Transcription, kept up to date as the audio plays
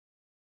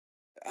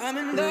I'm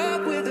in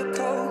love with a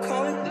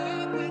Coco.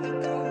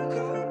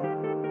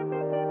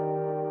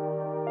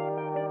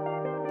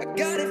 I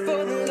got it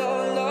for the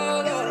low,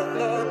 low, low,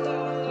 low.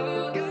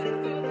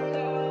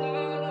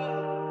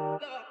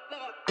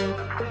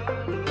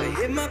 I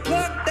hit my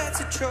plug, that's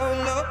a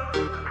trollo.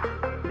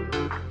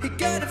 He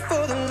got it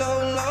for the low,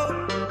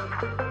 low.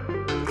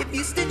 If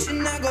you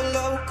stitching, I go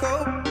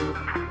loco.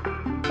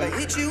 I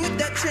hit you with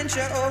that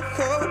trencher, oh,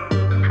 oh.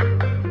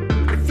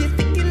 If you're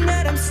thinking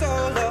that I'm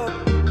solo,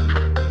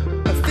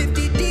 a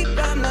 50 deep,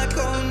 I'm like,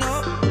 oh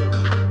no.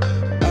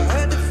 I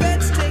heard the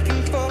feds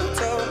taking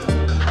photos.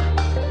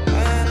 I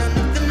know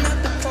nothing at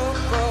the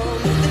Coco,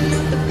 nothing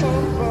at the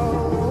Coco.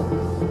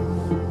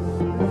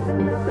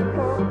 Nothing at the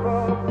Coco.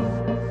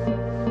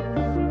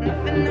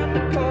 Nothing at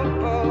the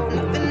Coco,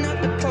 nothing at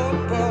the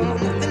Coco,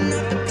 nothing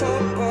at the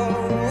Coco.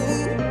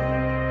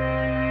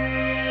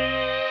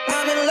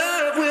 I'm in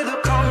love with a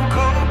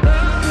Coco,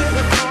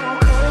 with a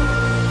Coco.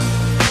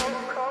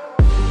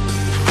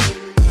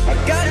 I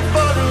got it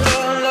for the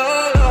low, low,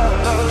 low,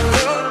 low,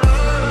 low,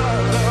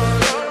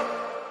 low.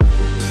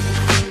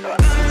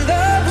 I'm in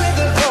love with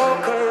a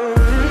Coco.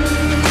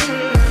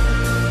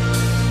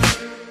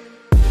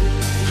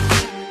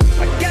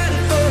 I got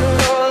it for the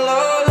low,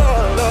 low, low,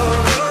 low,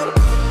 low.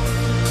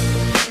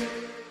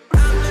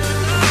 I'm in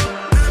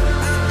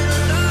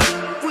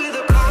love with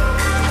a Coco.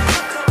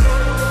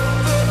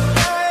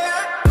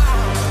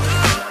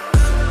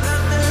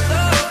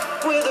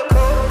 With a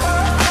Coco.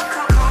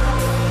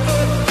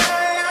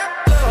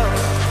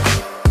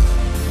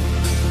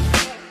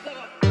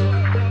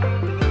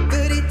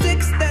 Goody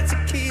ticks, that's a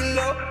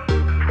kilo.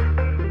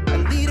 I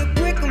need a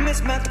brick, I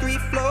miss my 3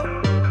 flow.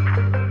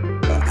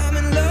 But I'm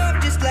in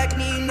love just like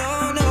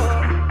Nino, no.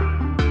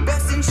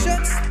 Busting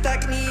shots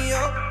like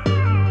Neo.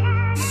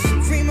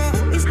 Free my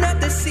homies, not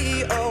the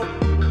CEO.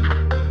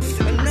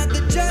 I'm not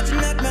the judge,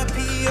 not my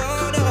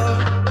PO, no.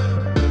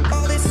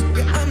 All this,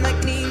 yeah, I'm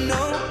like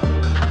Nino.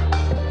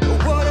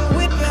 Water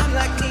whip, I'm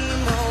like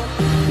Nemo.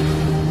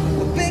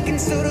 Oh, baking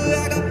soda,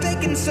 I got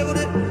baking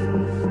soda.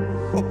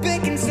 Oh,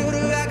 baking soda,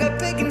 I got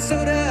baking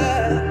soda.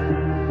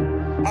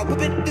 I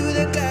whip it through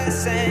the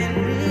glass and